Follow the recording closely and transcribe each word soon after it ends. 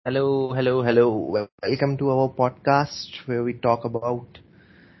Hello, hello, hello. Welcome to our podcast where we talk about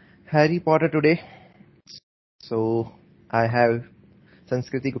Harry Potter today. So, I have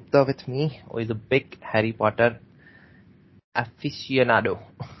Sanskriti Gupta with me, who is a big Harry Potter aficionado.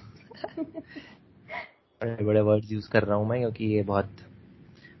 बड़े बड़े words use कर रहा हूँ मैं क्योंकि ये बहुत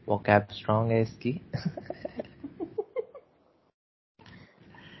vocab strong है इसकी.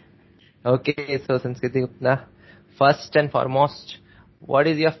 Okay, so Sanskriti Gupta, first and foremost, what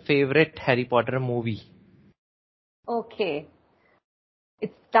is your favorite Harry Potter movie? Okay.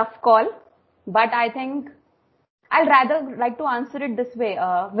 It's tough call, but I think I'll rather like to answer it this way.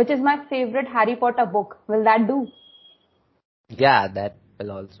 Which is my favorite Harry Potter book? Will that do? Yeah, that will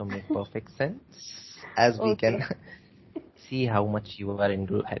also make perfect sense as we can Okay. see how much you are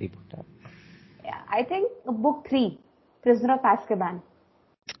into Harry Potter. Yeah, I think book 3, Prisoner of Azkaban.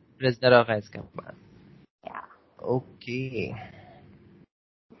 Prisoner of Azkaban. Yeah, Okay.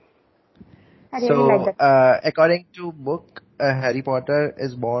 I really like So, that. according to book, Harry Potter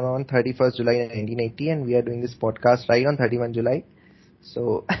is born on 31st July 1980 and we are doing this podcast right on 31 July.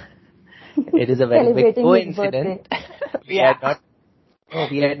 So, it is a very big Celebrating his birthday. coincidence. we Yeah. had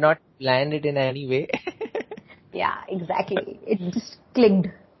not we had not planned it in any way. Yeah, exactly. It just clicked.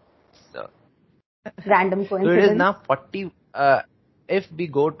 So, Random so it is coincidence. now 40. If we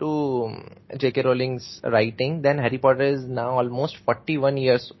go to J.K. Rowling's writing, then Harry Potter is now almost 41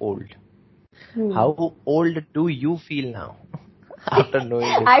 years old. How old do you feel now after knowing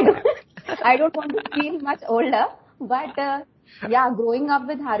this I don't, fact? I don't want to feel much older, but yeah, growing up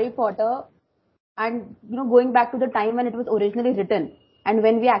with Harry Potter and going back to the time when it was originally written and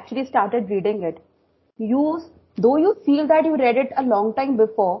when we actually started reading it, you though you feel that you read it a long time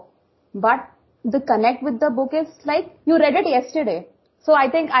before, but the connect with the book is like you read it yesterday. So I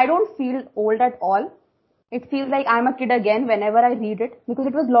think I don't feel old at all. It feels like I'm a kid again whenever I read it because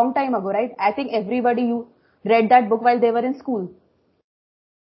it was long time ago, right? I think everybody you read that book while they were in school.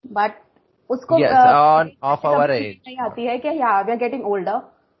 But उसको Yes, on of कभी our feel age. नहीं आती है कि yeah, we are getting older.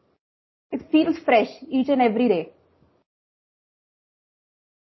 It feels fresh each and every day.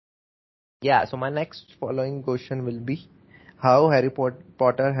 Yeah, so my next following question will be how Harry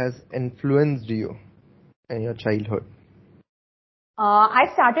Potter has influenced you in your childhood. I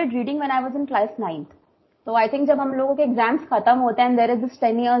started reading when I was in class 9th. So I think जब हम लोगों के exams खत्म होते हैं and there is this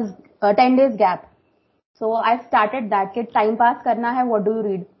 10 days gap. So I started that कि time pass करना है, what do you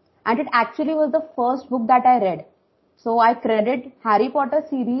read? And it actually was the first book that I read. So I credit Harry Potter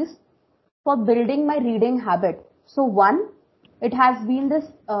series for building my reading habit. So one, it has been this,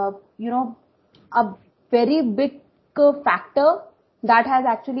 a very big factor that has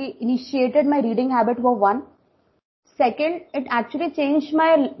actually initiated my reading habit for one. Second, it actually changed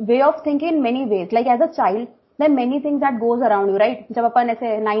my way of thinking in many ways. Like as a child, there are many things that goes around you, right? जब अपन ऐसे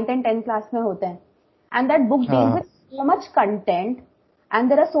 9th and 10th class में होते हैं. And that book deals हाँ. with so much content and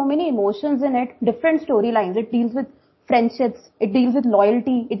there are so many emotions in it, different storylines. It deals with friendships, it deals with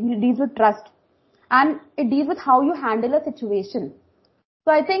loyalty, it deals with trust, and it deals with how you handle a situation.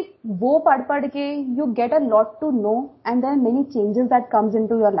 So I think वो पढ़ के you get a lot to know and there are many changes that comes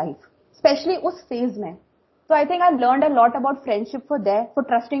into your life, especially उस phase में. So I think I learned a lot about friendship for there, for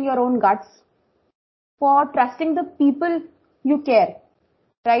trusting your own guts, for trusting the people you care,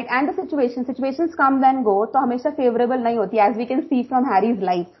 right? And the situations come and go, तो हमेशा favorable नहीं होती, as we can see from Harry's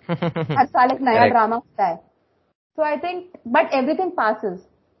life. हर साल एक नया Correct. drama होता है. So I think, but everything passes.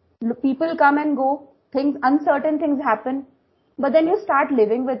 People come and go, uncertain things happen, but then you start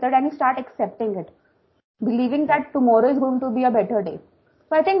living with it and you start accepting it, believing that tomorrow is going to be a better day.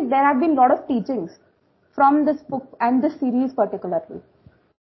 So I think there have been a lot of teachings from this book and this series particularly.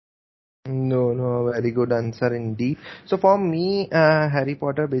 No, very good answer indeed. So for me, Harry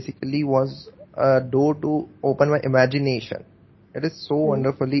Potter basically was a door to open my imagination. It is so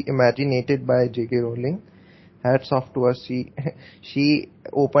wonderfully imaginated by J.K. Rowling. Hats off to her. She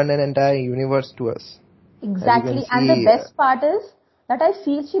opened an entire universe to us. As you can Exactly. And the see, best part is that I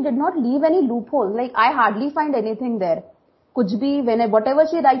feel she did not leave any loophole. Like I hardly find anything there. Kuch bhi, whatever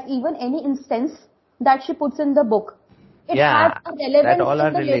she writes, even any instance that she puts in the book, it has yeah, a that relevance all in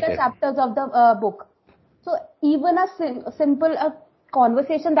are the later related. chapters of the book. So even a simple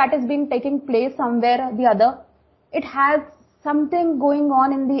conversation that is being taking place somewhere or the other, it has something going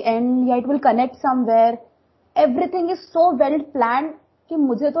on in the end. Yeah, it will connect somewhere. Everything is so well planned कि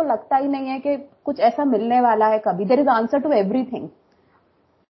मुझे तो लगता ही नहीं है कि कुछ ऐसा मिलने वाला है कभी. There is answer to everything.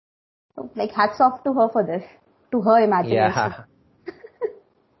 So, like hats off to her for this, to her imagination. Yeah.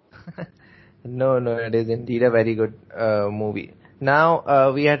 No, it is indeed a very good movie.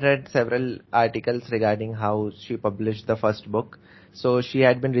 Now, we had read several articles regarding how she published the first book. So she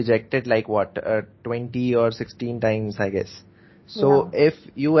had been rejected like what, 20 or 16 times, I guess. Yeah. So if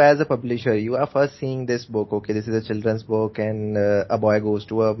you as a publisher, you are first seeing this book, okay, this is a children's book and a boy goes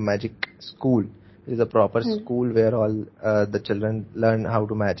to a magic school. It is a proper Hmm. school where all the children learn how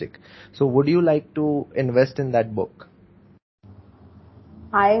to magic. So would you like to invest in that book?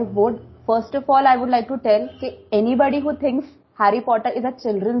 I would, first of all, I would like to tell anybody who thinks Harry Potter is a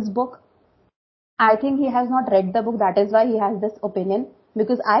children's book, I think he has not read the book. That is why he has this opinion.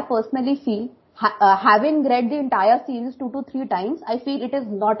 Because I personally feel, having read the entire series 2 to 3 times, I feel it is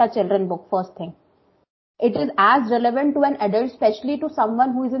not a children book, first thing. It is as relevant to an adult, especially to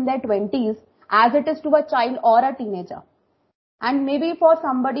someone who is in their 20s, as it is to a child or a teenager. And maybe for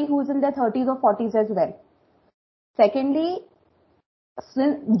somebody who is in their 30s or 40s as well. Secondly,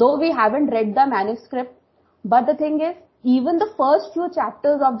 though we haven't read the manuscript, but the thing is, even the first few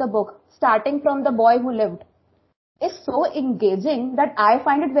chapters of the book, starting from the boy who lived, is so engaging that I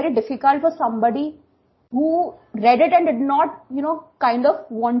find it very difficult for somebody who read it and did not, kind of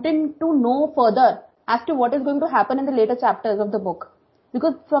wanting to know further as to what is going to happen in the later chapters of the book.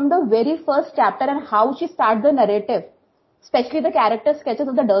 Because from the very first chapter and how she starts the narrative, especially the character sketches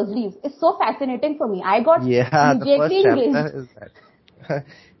of the Dursleys, is so fascinating for me. I got Yeah, the first immediately engaged. chapter is that.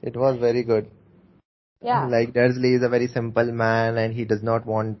 It was very good. Yeah. Like Dursley is a very simple man and he does not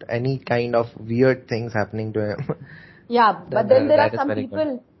want any kind of weird things happening to him. Yeah, but Then then there are that is some very good.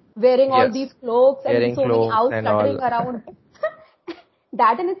 people wearing all these Yes, cloaks and wearing so many clothes owls and fluttering all. around.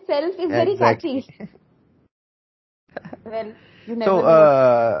 That in itself is very Exactly. catchy. Well, you So, never know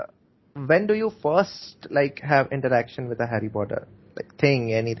what. when do you first like have interaction with a Harry Potter like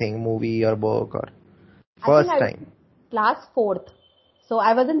thing, anything, movie or book or I think first I was time? class fourth. So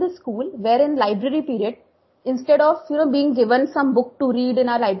I was in the school where in library period, instead of, being given some book to read in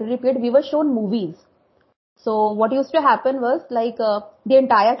our library period, we were shown movies. So what used to happen was like the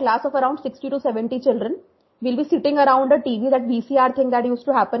entire class of around 60 to 70 children will be sitting around a TV, that VCR thing that used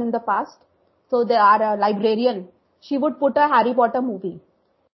to happen in the past. So there are a librarian. She would put a Harry Potter movie.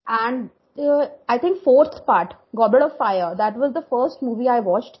 And I think fourth part, Goblet of Fire, that was the first movie I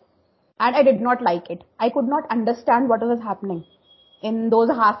watched and I did not like it. I could not understand what was happening in those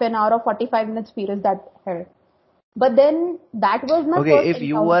half an hour or 45 minutes periods that held. But then that was my Okay, first if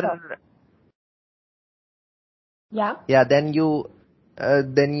you were, encounter. Yeah. yeah, then you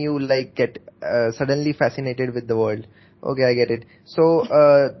like get suddenly fascinated with the world. Okay, I get it. So,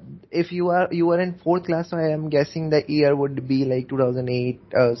 if you were in fourth class, so I am guessing the year would be like 2008,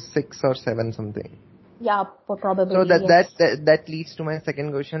 6 or 7 something. Yeah, So probably, that yes. that that that leads to my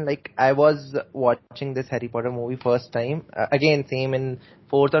second question. Like I was watching this Harry Potter movie first time. Again, same in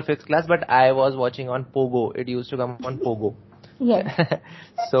fourth or fifth class, but I was watching on Pogo. It used to come on Pogo. Yes.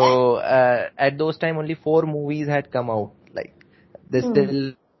 So at those time, only 4 movies had come out. Like this Hmm.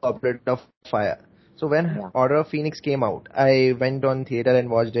 till Goblet of Fire. So when Yeah. Order of Phoenix came out, I went on theater and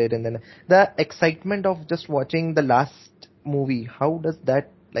watched it, and then the excitement of just watching the last movie. How does that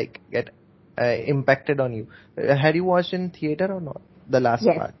like get impacted on you? Had you watched in theater or not? The last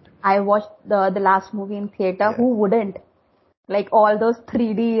Yes. part. I watched the last movie in theater. Yeah. Who wouldn't? Like all those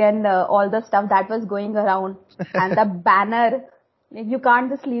 3D and all the stuff that was going around and the banner. Like, you can't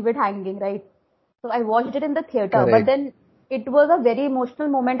just leave it hanging, right? So I watched it in the theater, but Correct. then it was a very emotional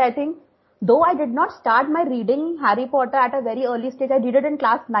moment, I think. Though I did not start my reading Harry Potter at a very early stage, I did it in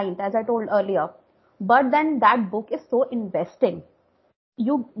class ninth, as I told earlier. But then that book is so investing.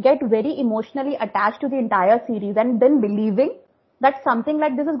 You get very emotionally attached to the entire series and then believing that something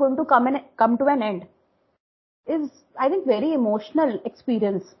like this is going to come to an end is, I think, very emotional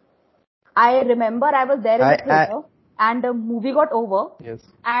experience. I remember I was there in the I theater and the movie got over yes.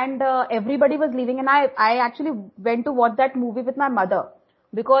 and everybody was leaving and I actually went to watch that movie with my mother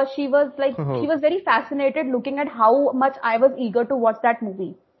because she was very fascinated looking at how much I was eager to watch that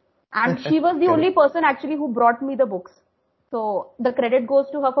movie. And she was the only Correct. person actually who brought me the books. So the credit goes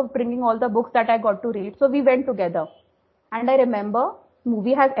to her for bringing all the books that I got to read. So we went together. And I remember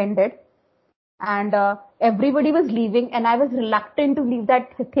movie has ended and everybody was leaving and I was reluctant to leave that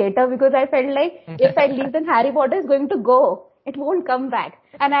theater because I felt like if I leave then Harry Potter is going to go. It won't come back.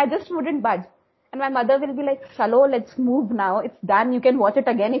 And I just wouldn't budge. And my mother will be like, Chalo, let's move now. It's done. You can watch it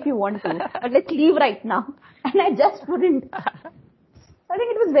again if you want to. But let's leave right now. And I just wouldn't. I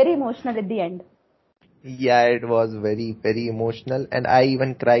think it was very emotional at the end. Yeah, it was very, very emotional, and I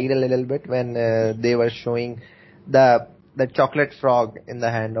even cried a little bit when they were showing the chocolate frog in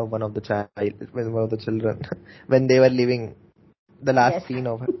the hand of one of the one of the children, when they were leaving the Yes. last scene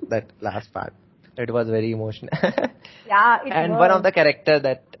of that last part. It was very emotional. Yeah, it And one of was. the character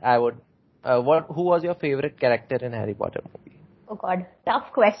that I would, who was your favorite character in Harry Potter movie? Oh God,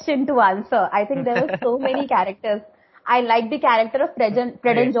 tough question to answer. I think there were so many characters. I like the character of Fred and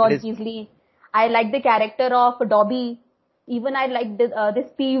It George is. Weasley. I like the character of Dobby. Even I like this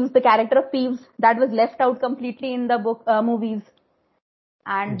Peeves, the character of Peeves that was left out completely in the book movies.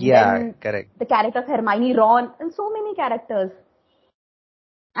 And Yeah, then correct. the character of Hermione, Ron, and so many characters.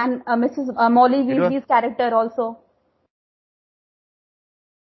 And Mrs. Molly It was. Weasley's character also.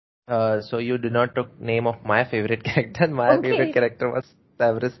 So you do not took name of my favorite character. My favorite Okay. character was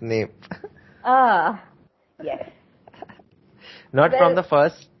Severus Snape. Ah, yes. Not from Well, the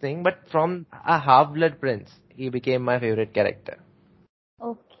first thing, but from a Half-Blood Prince. He became my favorite character.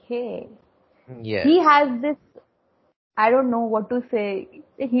 okay. He Yes. has this, I don't know what to say.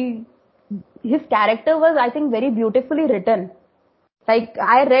 His character was, I think, very beautifully written. Like,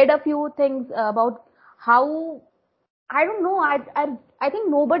 I read a few things about how, I don't know, I think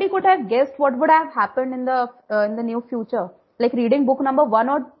nobody could have guessed what would have happened in the near future. Like reading book number 1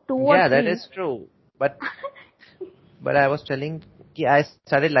 or 2 or Yeah, that 3. is true. But I was telling कि I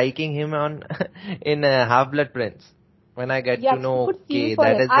started liking him on in Half-Blood Prince when I get You to actually know could feel okay for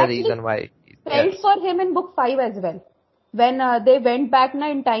that him. is I the actually reason why. felt Yes. for him in book 5 as well. When they went back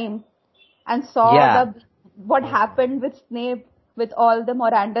now in time and saw Yeah. the what happened with Snape with all the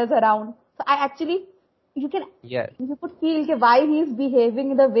Mirandas around. So I actually you can Yes. you could feel कि why he's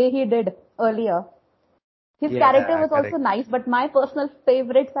behaving the way he did earlier. His character Yeah. was also Correct. nice, but my personal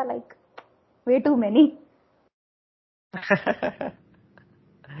favorites are like way too many.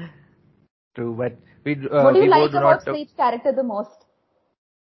 True, but What do you we like both do about not took Snape's character the most?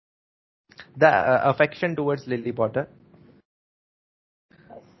 the affection towards Lily Potter.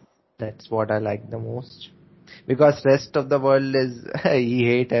 That's what I like the most. Because rest of the world is he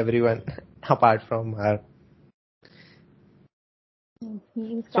hate everyone apart from her.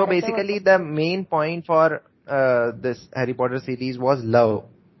 His So character was basically, also the nice. main point for this Harry Potter series was love.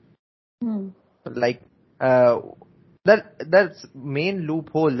 Hmm. Like uh, that's main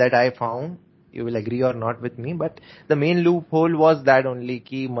loophole that I found. You will agree or not with me, but the main loophole was that only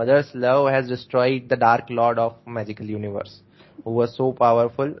ki mother's love has destroyed the Dark Lord of magical universe, who was so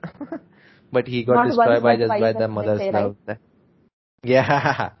powerful, but he got Not once destroyed by but just twice, by as the they mother's say, right? love.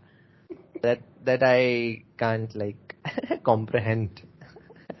 Yeah, that I can't like comprehend,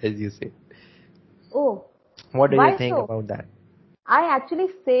 as you say. Oh, What do you why think so? about that? I actually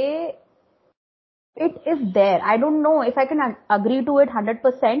say it is there. I don't know if I can agree to it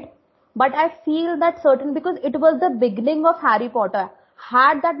 100%, but I feel that certain because it was the beginning of Harry Potter.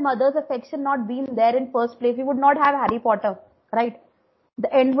 Had that mother's affection not been there in first place, we would not have Harry Potter, right?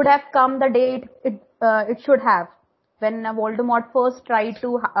 The end would have come the day it should have when Voldemort first tried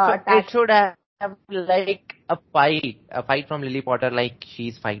to So it attack. should have like a fight from Lily Potter, like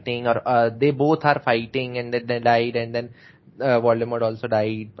she's fighting, or they both are fighting, and then they died, and then Voldemort also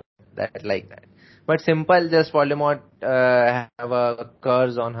died, that like that. But simple, just Voldemort have a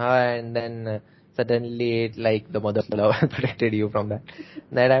curse on her, and then suddenly it like the mother's love protected you from that.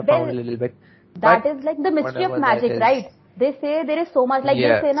 That I found Well, a little bit, that but is like the mystery of whatever that magic, is, right? They say there is so much, like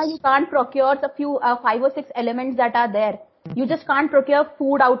they say, na, you yes, can't procure the few 5 or 6 elements that are there. You just can't procure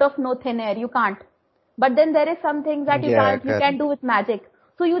food out of no thin air. You can't. But then there is some things that yeah, you correct, can do with magic.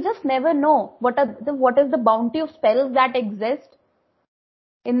 So you just never know what is the bounty of spells that exist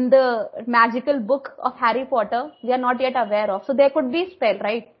in the magical book of Harry Potter. We are not yet aware of. So there could be spell,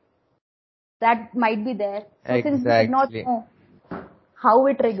 right? That might be there. So since we did not exactly. know how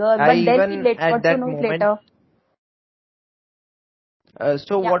it triggers, I but then we even at got to that know it moment. later.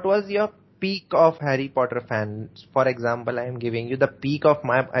 So Yeah. what was your peak of Harry Potter fans? For example, I am giving you the peak of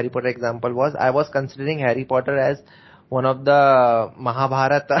my Harry Potter example was I was considering Harry Potter as one of the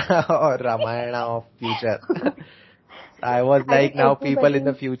Mahabharata or Ramayana of future. I was I like think now people in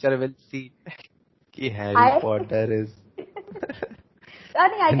the everybody, future will see कि Harry I, Potter is I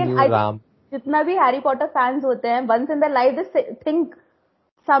think the new I think Ram. जितना भी Harry Potter fans होते हैं, once in their life they think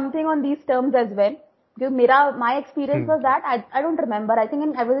something on these terms as well. Because my experience was that I don't remember. I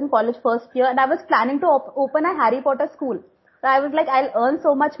think I was in college first year and I was planning to open a Harry Potter school. So I was like, I'll earn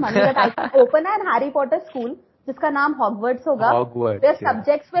so much money that I can open a Harry Potter school जिसका नाम Hogwarts होगा. Where Hogwarts, yeah.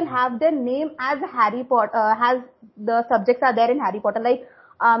 subjects will have their name as Harry Potter, has the subjects are there in Harry Potter. Like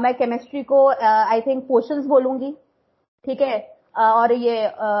मैं chemistry को I think potions बोलूंगी. ठीक है और ये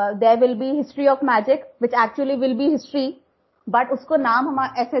there will be history of magic which actually will be history but उसको नाम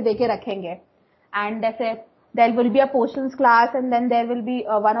हम ऐसे देके रखेंगे एंड ऐसे there will be a potions class and then there will be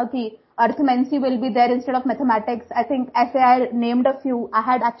one of the arithmancy will be there instead of mathematics I think ऐसे I named a few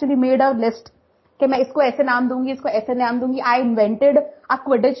I had actually made a list कि मैं इसको ऐसे नाम दूंगी इसको ऐसे नाम दूंगी I invented a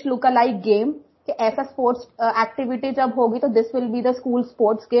quidditch look a like game कि ऐसा स्पोर्ट्स एक्टिविटी जब होगी तो this will be the school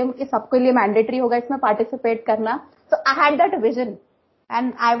sports game, कि सबके लिए मैंडेटरी होगा इसमें पार्टिसिपेट करना. So I had that vision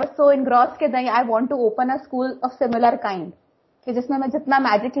and I was so engrossed कि नहीं, I want to open a school of similar kind, कि जिसमें मैं जितना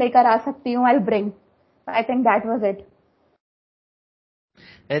मैजिक लेकर आ सकती हूँ, I will bring. I think that was it.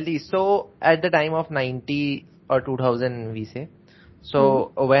 Ellie, so at the time of 90 or 2000, we say, so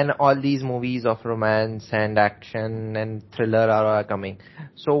when all these movies of romance and action and thriller are coming,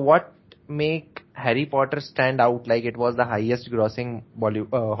 so what make Harry Potter stand out like it was the highest grossing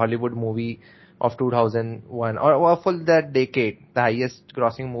Hollywood movie of 2001 or for that decade, the highest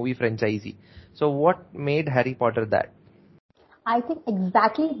grossing movie franchisee. So what made Harry Potter that? I think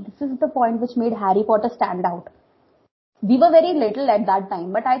exactly this is the point which made Harry Potter stand out. We were very little at that time,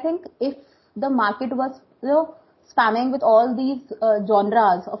 but I think if the market was, spamming with all these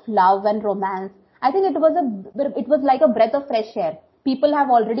genres of love and romance, I think it was like a breath of fresh air. People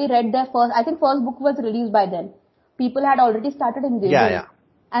have already read their first, I think first book was released by then. People had already started Yeah, engaging yeah.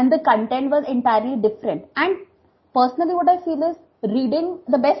 and the content was entirely different. And personally what I feel is reading,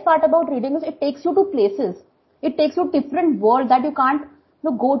 the best part about reading is it takes you to places. It takes you to different world that you can't,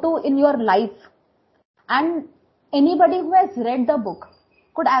 go to in your life. And anybody who has read the book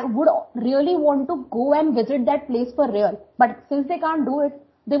would really want to go and visit that place for real. But since they can't do it,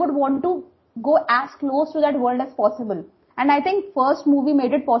 they would want to go as close to that world as possible. And I think first movie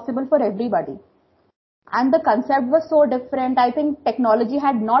made it possible for everybody. And the concept was so different. I think technology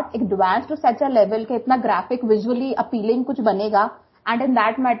had not advanced to such a level कि इतना graphic, visually appealing कुछ बनेगा. And in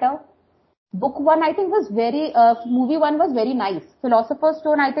that matter, book one I think was movie one was very nice. Philosopher's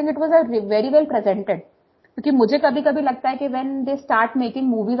Stone, I think it was very well presented. क्योंकि मुझे कभी कभी लगता है कि when they start making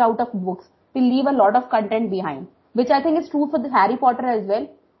movies out of books, they leave a lot of content behind, which I think is true for the Harry Potter as well.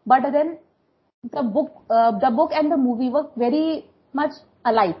 But then the book and the movie were very much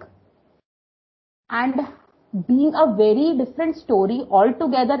alike, and being a very different story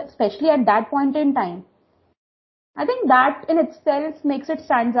altogether, especially at that point in time, I think that in itself makes it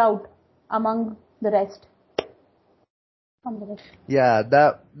stands out among the rest. From the rest. Yeah,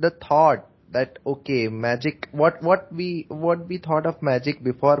 the thought that okay, magic. What we thought of magic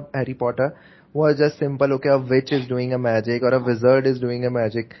before Harry Potter was just simple. Okay, a witch is doing a magic or a wizard is doing a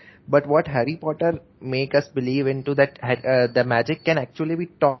magic. But what Harry Potter make us believe into that the magic can actually be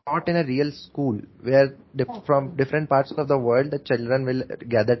taught in a real school where from different parts of the world the children will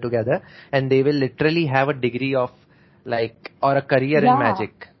gather together and they will literally have a degree of like or a career in Yeah,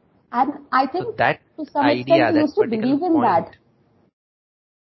 magic. and I So think that to some extent idea, we used that to particular believe in that. point.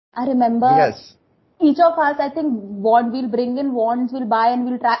 I remember Yes. each of us, I think, we'll bring in wands, we'll buy and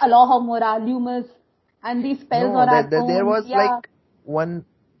we'll try Alohomora, Lumus, and these spells No, on our there own. was Yeah. like one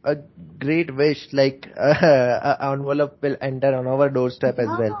a great wish, like a envelope will enter on our doorstep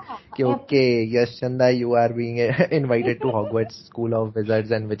as well. कि Yeah. okay, yes, Chanda, you are being invited to Hogwarts School of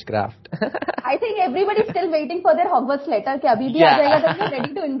Wizards and Witchcraft. I think everybody's still waiting for their Hogwarts letter कि अभी भी आ जाएगा, then we're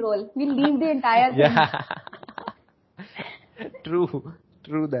ready to enroll. We'll leave the entire thing. Yeah, true,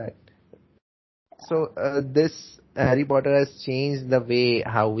 true that. So this Harry Potter has changed the way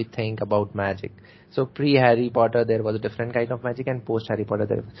how we think about magic. So pre Harry Potter there was a different kind of magic, and post Harry Potter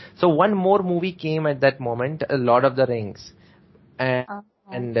there. So one more movie came at that moment, Lord of the Rings, and, Uh,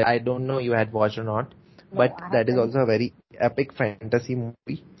 and I don't know you had watched or not, no, but I that is haven't. also a very epic fantasy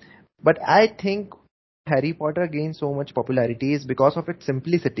movie. But I think Harry Potter gained so much popularity is because of its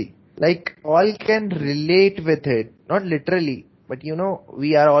simplicity. Like all can relate with it, not literally, but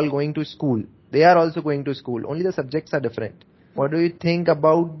we are all going to school. They are also going to school. Only the subjects are different. What do you think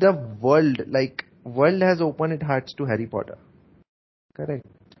about the world? Like world has opened its hearts to Harry Potter. Correct.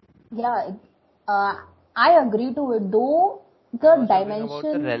 Yeah, uh, I agree to it. Though I the was talking about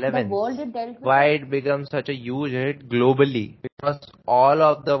the dimension, the relevance. world it dealt with. Why it becomes such a huge hit globally? Because all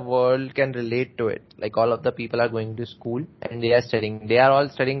of the world can relate to it. Like all of the people are going to school and they are studying. They are all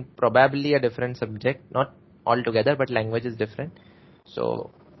studying probably a different subject, not altogether, but language is different. So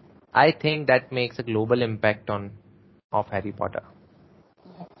I think that makes a global impact on of Harry Potter.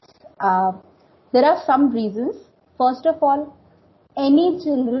 Uh, there are some reasons. First of all, any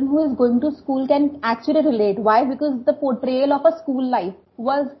children who is going to school can actually relate. Why? Because the portrayal of a school life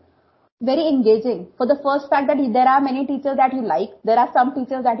was very engaging. For the first fact that there are many teachers that you like, there are some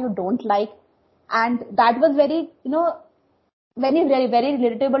teachers that you don't like, and that was very, very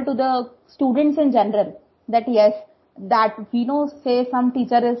relatable to the students in general. That yes, that we know say some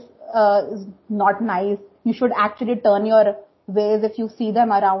teacher is not nice. You should actually turn your ways if you see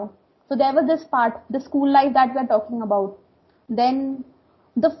them around. So there was this part, the school life that we are talking about. Then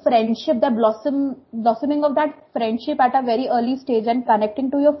the friendship, the blossoming of that friendship at a very early stage and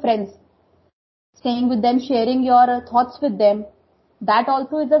connecting to your friends. staying with them, sharing your thoughts with them. That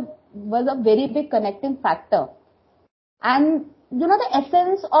also was a very big connecting factor. And the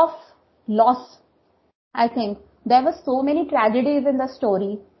essence of loss, I think there were so many tragedies in the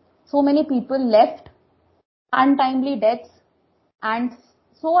story, so many people left, untimely deaths, and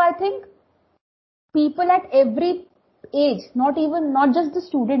so I think people at every age, not just the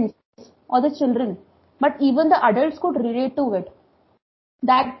students or the children, but even the adults could relate to it.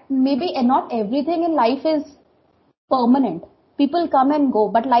 That maybe not everything in life is permanent. People come and go,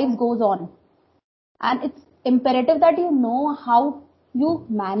 but life goes on. And it's imperative that you know how you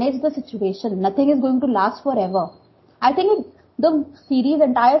manage the situation. Nothing is going to last forever. I think the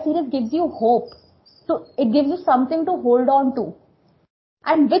entire series gives you hope. So it gives you something to hold on to,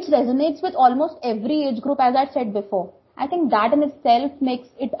 and which resonates with almost every age group, as I said before. I think that in itself makes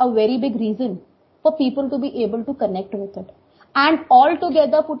it a very big reason for people to be able to connect with it. And all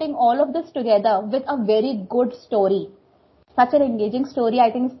together, putting all of this together with a very good story, such an engaging story,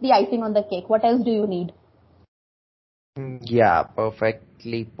 I think is the icing on the cake. What else do you need? Yeah,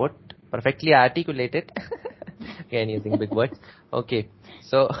 perfectly put, perfectly articulated. Again, using big words. Okay,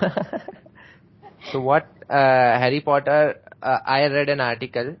 so so what Harry Potter? I read an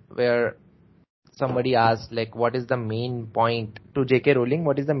article where somebody asked, like, what is the main point to J.K. Rowling?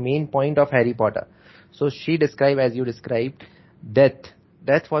 What is the main point of Harry Potter? So she described, as you described, death.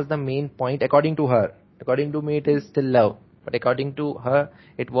 Death was the main point according to her. According to me, it is still love, but according to her,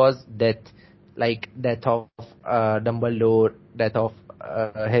 it was death, like death of Dumbledore, death of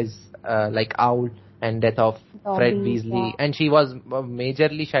his like owl, and death of Fred Dobby, Weasley. yeah. And she was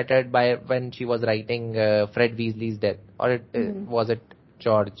majorly shattered by when she was writing Fred Weasley's death, or was it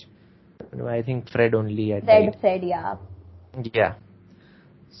George? No, I think Fred only had died. Fred, yeah. Yeah.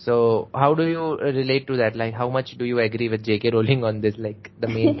 So how do you relate to that? Like, how much do you agree with J.K. Rowling on this? Like, the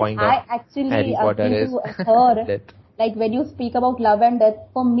main point of I actually Harry Potter agree is to her. death. Like when you speak about love and death,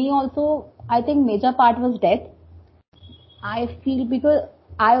 for me also, I think major part was death. I feel because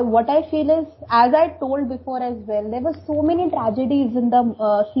what I feel is, as I told before as well, there were so many tragedies in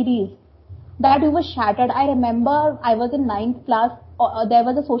the series that we were shattered. I remember I was in ninth class. There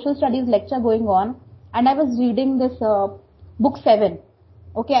was a social studies lecture going on, and I was reading this book 7.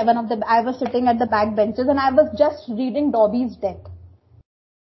 Okay, I was sitting at the back benches, and I was just reading Dobby's death.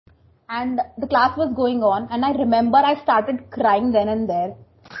 And the class was going on, and I remember I started crying then and there,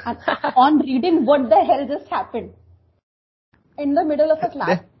 and on reading what the hell just happened in the middle of a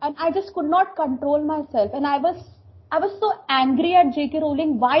class, and I just could not control myself, and I was so angry at J.K.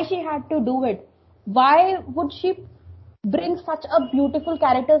 Rowling, why she had to do it. Why would she bring such a beautiful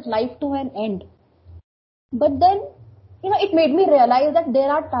character's life to an end? But then, it made me realize that there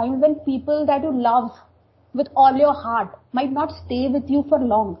are times when people that you love with all your heart might not stay with you for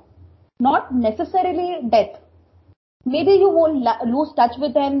long. Not necessarily death. Maybe you will lose touch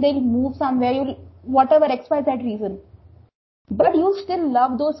with them, they'll move somewhere, whatever XYZ reason. But you still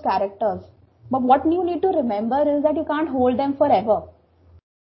love those characters. But what you need to remember is that you can't hold them forever.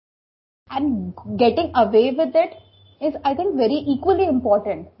 And getting away with it is, I think, very equally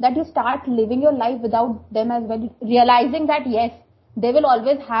important. That you start living your life without them as well. Realizing that yes, they will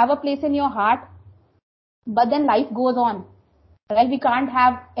always have a place in your heart, but then life goes on. Right? We can't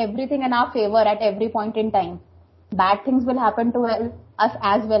have everything in our favor at every point in time. Bad things will happen to us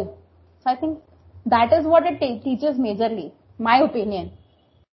as well. So I think that is what it teaches majorly, my opinion.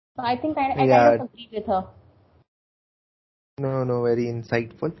 So I think I kind of Yeah, agree with her. no, very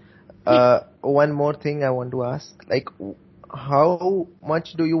insightful. One more thing I want to ask, like, how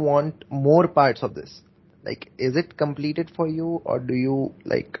much do you want more parts of this? Like, is it completed for you, or do you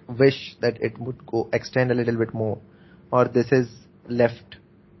like wish that it would go extend a little bit more, or this is left?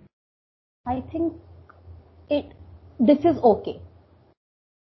 I think it. This is okay.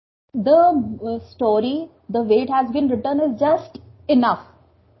 The story, the way it has been written, is just enough.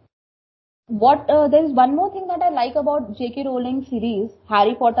 What There is one more thing that I like about J.K. Rowling series,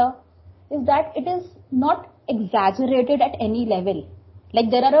 Harry Potter, is that it is not exaggerated at any level.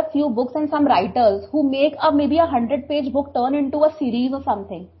 Like there are a few books and some writers who make a maybe 100-page book turn into a series or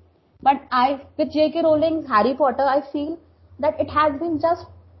something. But with J.K. Rowling's Harry Potter, I feel that it has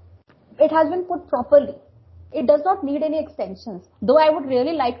been put properly. It does not need any extensions. Though I would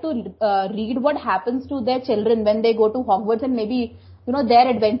really like to read what happens to their children when they go to Hogwarts, and maybe their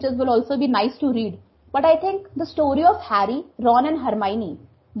adventures will also be nice to read. But I think the story of Harry, Ron, and Hermione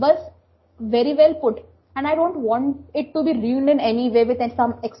was very well put, and I don't want it to be ruined in any way with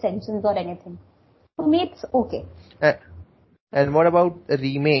some extensions or anything. For me, it's okay. Uh, and what about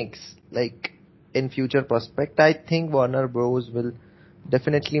remakes? Like, in future prospect, I think Warner Bros will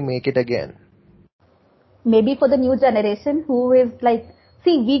definitely make it again. maybe for the new generation who is like,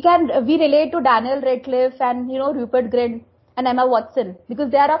 see, we relate to Daniel Radcliffe and, Rupert Grint and Emma Watson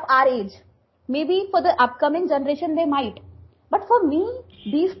because they are of our age. Maybe for the upcoming generation they might. But for me,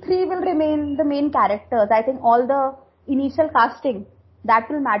 these three will remain the main characters. I think all the initial casting, that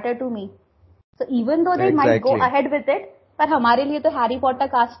will matter to me. So even though they might go Exactly. ahead with it, but हमारे लिए तो Harry Potter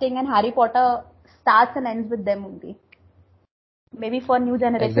casting and Harry Potter starts and ends with them only. Maybe for new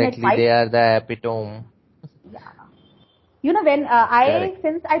generation it Exactly. might. They are the epitome. Yeah. When Correct.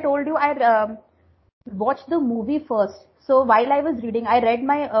 since I told you I watched the movie first. So while I was reading, I read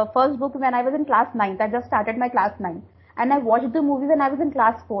my first book when I was in class 9th. I just started my class 9. And I watched the movie when I was in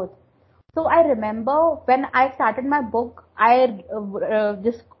class 4th. So I remember when I started my book, I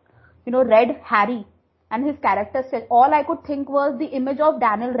just, read Harry and his character sketch. All I could think was the image of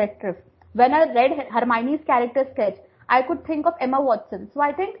Daniel Radcliffe. When I read Hermione's character sketch, I could think of Emma Watson. So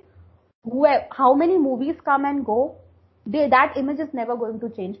I think how many movies come and go, that image is never going to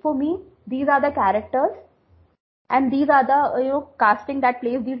change. For me, these are the characters, and these are the casting that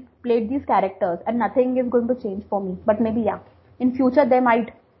played these characters, and nothing is going to change for me. But maybe yeah, in future they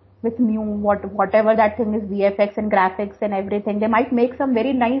might, with new whatever that thing is, VFX and graphics and everything, they might make some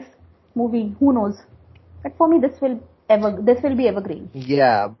very nice movie. Who knows? But for me, this will be evergreen.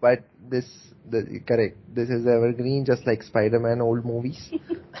 Yeah, but correct. This is evergreen, just like Spider-Man old movies.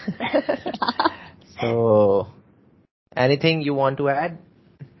 So, anything you want to add?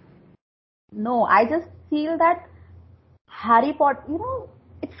 No, I just feel that Harry Potter,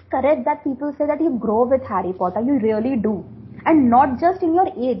 it's correct that people say that you grow with Harry Potter. You really do. And not just in your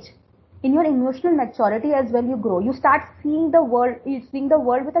age, in your emotional maturity as well you grow. You start seeing the world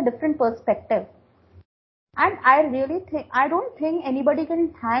with a different perspective. And I don't think anybody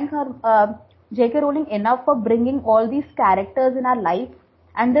can thank her, J.K. Rowling enough for bringing all these characters in our life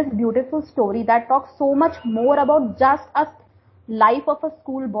and this beautiful story that talks so much more about just a life of a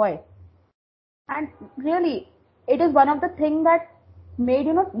schoolboy. And really, it is one of the things that made,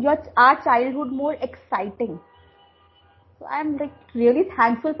 our childhood more exciting. So I'm like really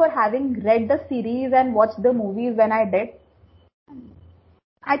thankful for having read the series and watched the movies when I did.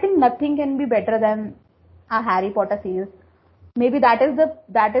 I think nothing can be better than a Harry Potter series. Maybe that is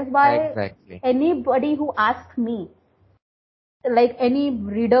why Exactly. anybody who asks me, like any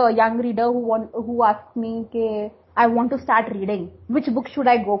young reader who asks me, okay, I want to start reading, which book should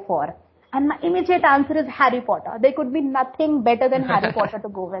I go for? And my immediate answer is Harry Potter. There could be nothing better than Harry Potter to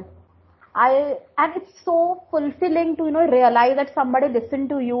go with. And it's so fulfilling to, realize that somebody listened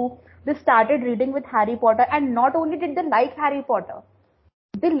to you. They started reading with Harry Potter, and not only did they like Harry Potter,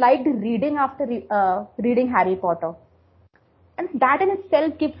 they liked reading after reading Harry Potter. And that in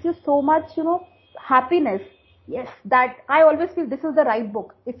itself gives you so much, happiness. Yes, that I always feel this is the right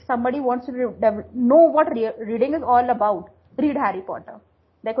book. If somebody wants to know what reading is all about, read Harry Potter.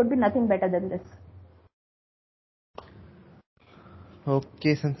 There could be nothing better than this.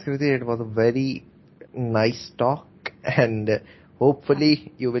 Okay, Sanskriti, it was a very nice talk, and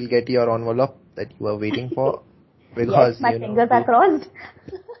hopefully you will get your envelope that you are waiting for, Yes, because my fingers are crossed.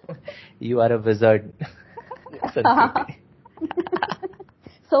 you are a wizard, Sanskriti.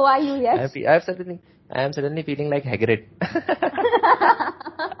 So are you, I Yash? am, I am suddenly feeling like Hagrid.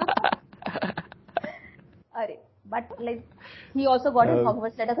 Arre, but like he also got his Uh,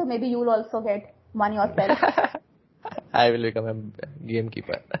 Hogwarts letter, so maybe you'll also get one yourself. I will become a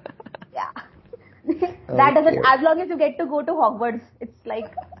gamekeeper. Yeah. That doesn't, Okay. as long as you get to go to Hogwarts, it's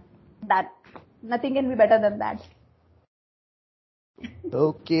like that. Nothing can be better than that.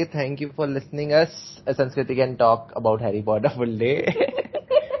 Okay, thank you for listening us. Sanskriti can talk about Harry Potter full day.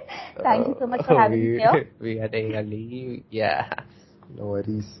 Thank you so much for having me we here. we are taking a leave. Yeah. No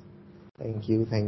worries. Thank you. Thank